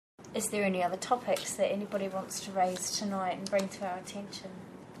is there any other topics that anybody wants to raise tonight and bring to our attention?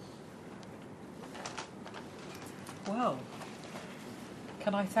 Well,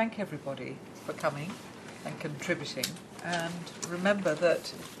 can I thank everybody for coming and contributing, and remember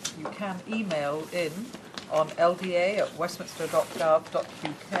that you can email in on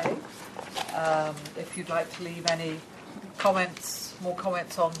lda@westminster.gov.uk if you'd like to leave any comments, more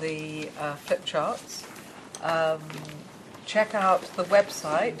comments on the flip charts. Check out the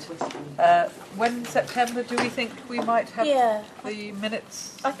website. When in September do we think we might have the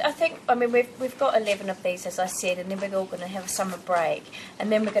minutes? I think, we've got 11 of these, as I said, and then we're all going to have a summer break,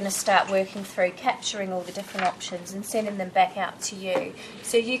 and then we're going to start working through capturing all the different options and sending them back out to you,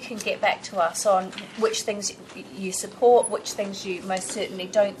 so you can get back to us on which things you support, which things you most certainly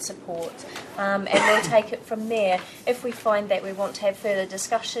don't support, and we'll take it from there. If we find that we want to have further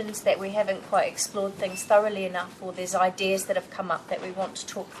discussions, that we haven't quite explored things thoroughly enough, or there's ideas that have come up that we want to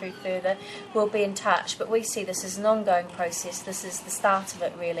talk through further, we'll be in touch. But we see this as an ongoing process. This is the start of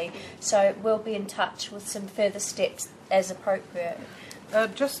it, really. So we'll be in touch with some further steps as appropriate.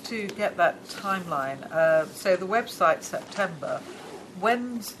 Just to get that timeline, so the website September,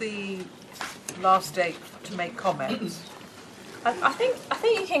 when's the last date to make comments? I think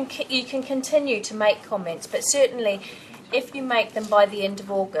you can continue to make comments, but certainly if you make them by the end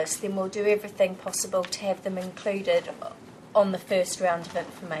of August, then we'll do everything possible to have them included on the first round of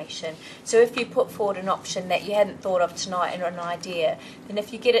information. So if you put forward an option that you hadn't thought of tonight and an idea, then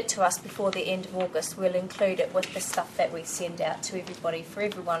if you get it to us before the end of August, we'll include it with the stuff that we send out to everybody, for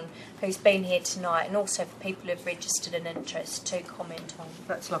everyone who's been here tonight, and also for people who've registered an interest to comment on.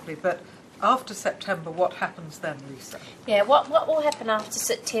 That's lovely. But after September, what happens then, Lisa? Yeah, what will happen after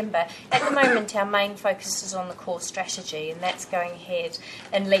September? At the moment, our main focus is on the core strategy, and that's going ahead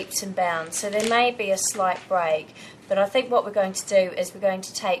in leaps and bounds. So there may be a slight break, but I think what we're going to do is we're going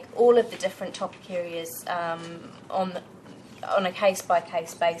to take all of the different topic areas on a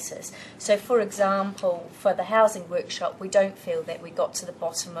case-by-case basis. So, for example, for the housing workshop, we don't feel that we got to the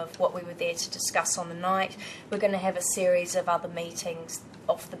bottom of what we were there to discuss on the night. We're going to have a series of other meetings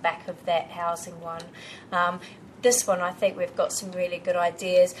off the back of that housing one. This one, I think we've got some really good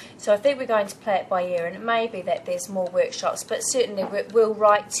ideas. So I think we're going to play it by ear, and it may be that there's more workshops, but certainly we'll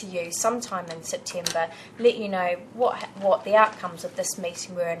write to you sometime in September, let you know what the outcomes of this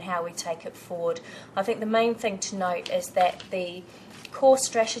meeting were and how we take it forward. I think the main thing to note is that the core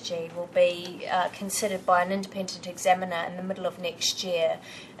strategy will be considered by an independent examiner in the middle of next year,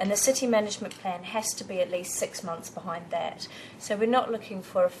 and the city management plan has to be at least 6 months behind that. So we're not looking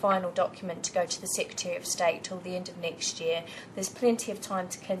for a final document to go to the Secretary of State till the end of next year. There's plenty of time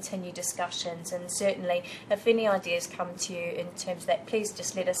to continue discussions, and certainly if any ideas come to you in terms of that, please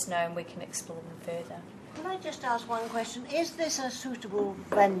just let us know and we can explore them further. Can I just ask one question? Is this a suitable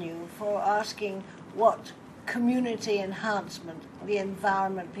venue for asking what community enhancement, the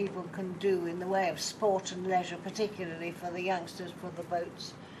environment people can do in the way of sport and leisure, particularly for the youngsters, for the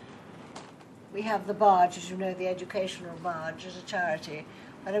boats? We have the barge, as you know, the educational barge as a charity,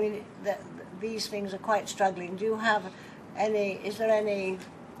 but I mean, these things are quite struggling. Do you have any, is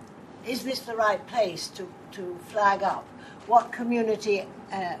this the right place to flag up what community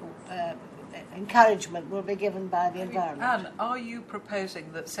encouragement will be given by the environment? Anne, are you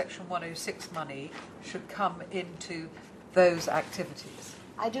proposing that Section 106 money should come into those activities?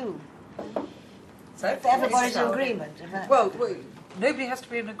 I do. So, if everybody's in agreement. Well, nobody has to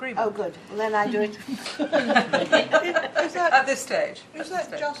be in agreement. Oh, good. Well, then I do it. Is that, at this stage. Is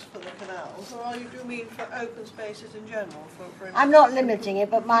that just for the canals, or do you mean for open spaces in general? I'm not limiting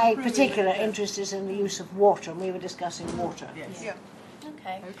it, but my particular interest is in the use of water, and we were discussing water. Yes. Yeah.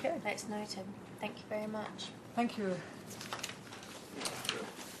 Okay. That's noted. Thank you very much. Thank you.